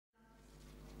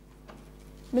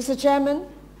Mr. Chairman,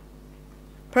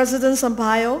 President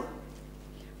Sampaio,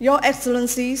 Your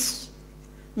Excellencies,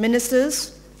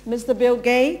 Ministers, Mr. Bill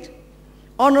Gates,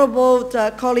 honorable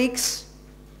colleagues,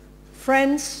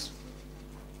 friends,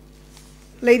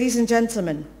 ladies and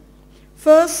gentlemen.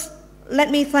 First,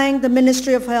 let me thank the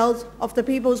Ministry of Health of the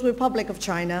People's Republic of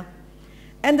China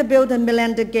and the Bill and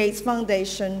Melinda Gates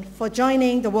Foundation for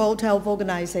joining the World Health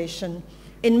Organization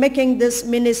in making this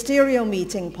ministerial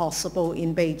meeting possible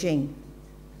in Beijing.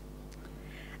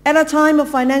 At a time of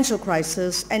financial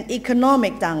crisis and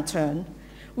economic downturn,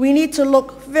 we need to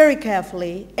look very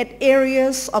carefully at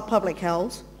areas of public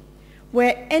health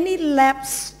where any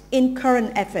lapse in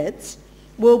current efforts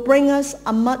will bring us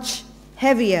a much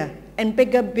heavier and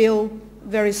bigger bill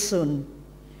very soon.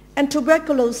 And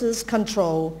tuberculosis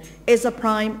control is a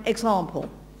prime example.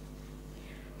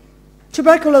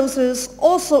 Tuberculosis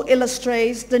also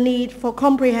illustrates the need for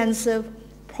comprehensive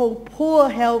poor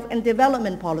health and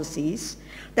development policies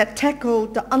that tackle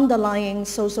the underlying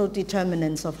social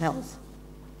determinants of health.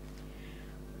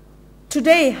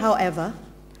 Today, however,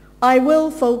 I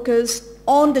will focus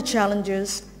on the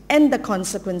challenges and the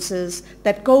consequences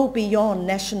that go beyond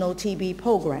national TB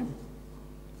program.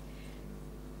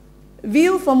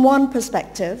 Viewed from one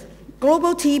perspective,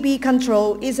 global TB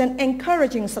control is an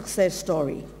encouraging success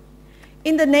story.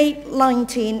 In the late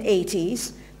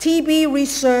 1980s, TB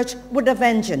research with a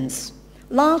vengeance,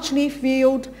 largely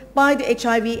fueled by the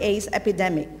HIV/AIDS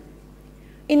epidemic.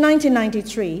 In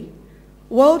 1993,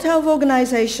 World Health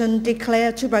Organization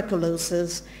declared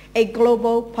tuberculosis a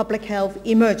global public health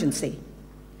emergency.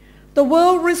 The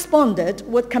world responded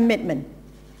with commitment,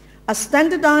 a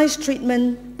standardized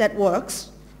treatment that works,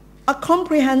 a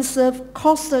comprehensive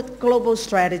costed global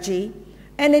strategy,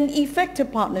 and an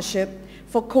effective partnership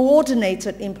for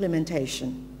coordinated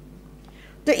implementation.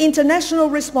 The international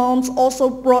response also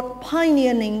brought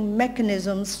pioneering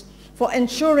mechanisms for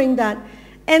ensuring that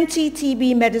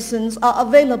anti-TB medicines are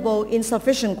available in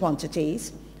sufficient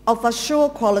quantities, of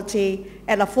assured quality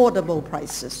at affordable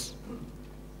prices.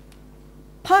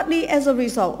 Partly as a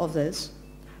result of this,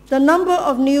 the number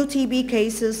of new TB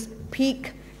cases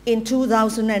peaked in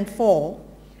 2004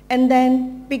 and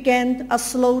then began a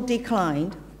slow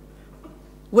decline,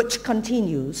 which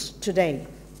continues today.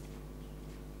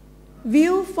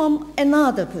 Viewed from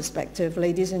another perspective,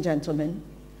 ladies and gentlemen,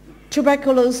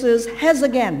 tuberculosis has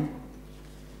again,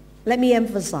 let me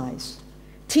emphasize,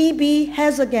 TB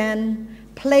has again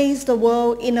placed the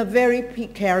world in a very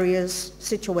precarious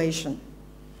situation.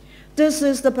 This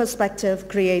is the perspective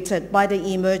created by the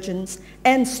emergence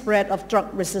and spread of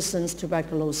drug-resistant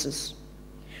tuberculosis.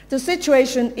 The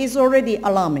situation is already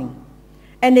alarming,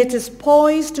 and it is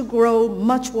poised to grow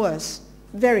much worse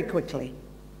very quickly.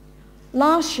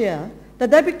 Last year, the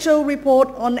WHO report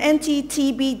on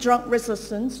anti-TB drug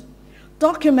resistance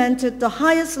documented the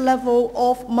highest level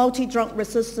of multi-drug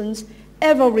resistance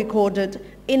ever recorded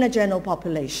in a general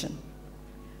population.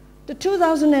 The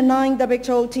 2009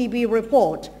 WHO TB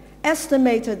report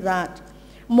estimated that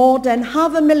more than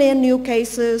 500,000 new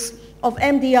cases of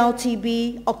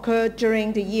MDR-TB occurred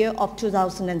during the year of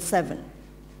 2007.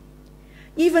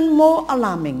 Even more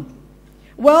alarming,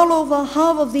 well over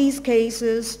half of these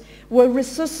cases were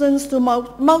resistant to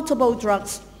multiple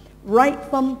drugs right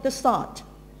from the start,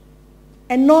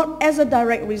 and not as a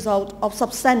direct result of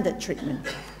substandard treatment.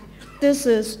 This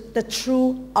is the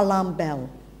true alarm bell.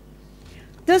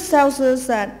 This tells us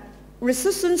that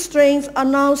resistant strains are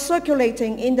now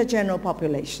circulating in the general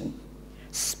population,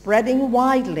 spreading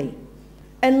widely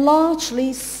and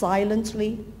largely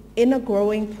silently in a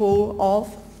growing pool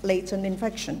of latent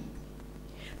infection.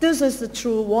 This is the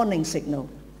true warning signal.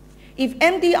 If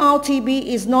MDR-TB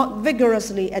is not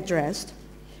vigorously addressed,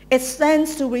 it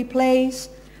stands to replace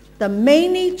the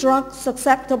many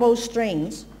drug-susceptible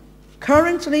strains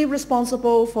currently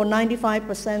responsible for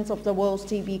 95% of the world's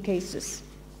TB cases.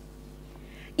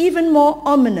 Even more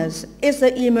ominous is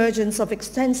the emergence of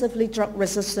extensively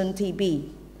drug-resistant TB,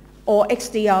 or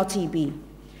XDR-TB,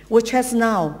 which has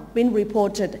now been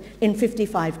reported in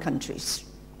 55 countries.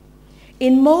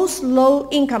 In most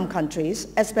low-income countries,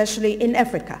 especially in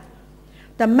Africa,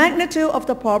 the magnitude of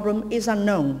the problem is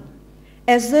unknown,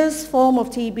 as this form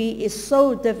of TB is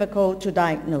so difficult to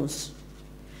diagnose.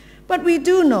 But we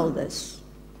do know this.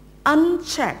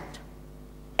 Unchecked,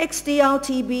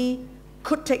 XDR-TB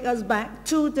could take us back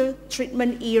to the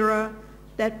treatment era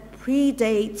that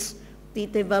predates the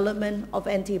development of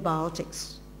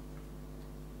antibiotics.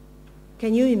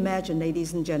 Can you imagine,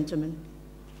 ladies and gentlemen?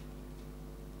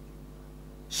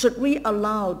 Should we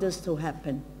allow this to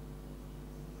happen?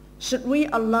 Should we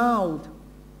allow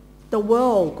the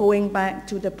world going back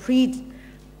to the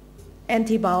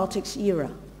antibiotics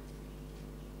era.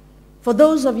 For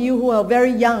those of you who are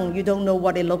very young, you don't know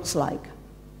what it looks like.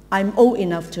 I'm old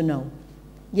enough to know.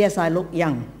 Yes, I look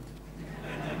young.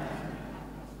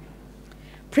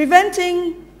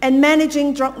 Preventing and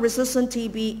managing drug-resistant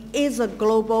TB is a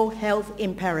global health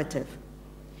imperative.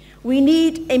 We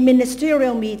need a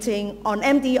ministerial meeting on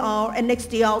MDR and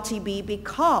XDR-TB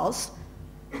because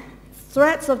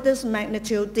threats of this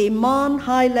magnitude demand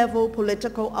high-level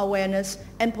political awareness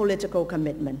and political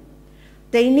commitment.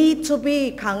 They need to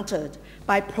be countered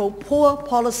by poor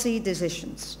policy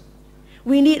decisions.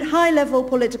 We need high-level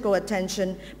political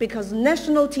attention because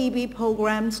national TB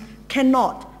programs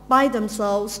cannot by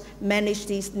themselves manage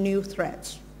these new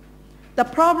threats. The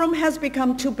problem has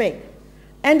become too big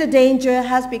and the danger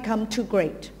has become too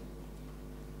great.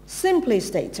 Simply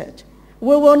stated,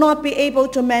 we will not be able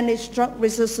to manage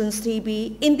drug-resistant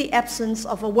TB in the absence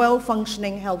of a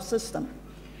well-functioning health system.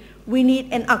 We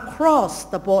need an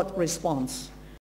across-the-board response.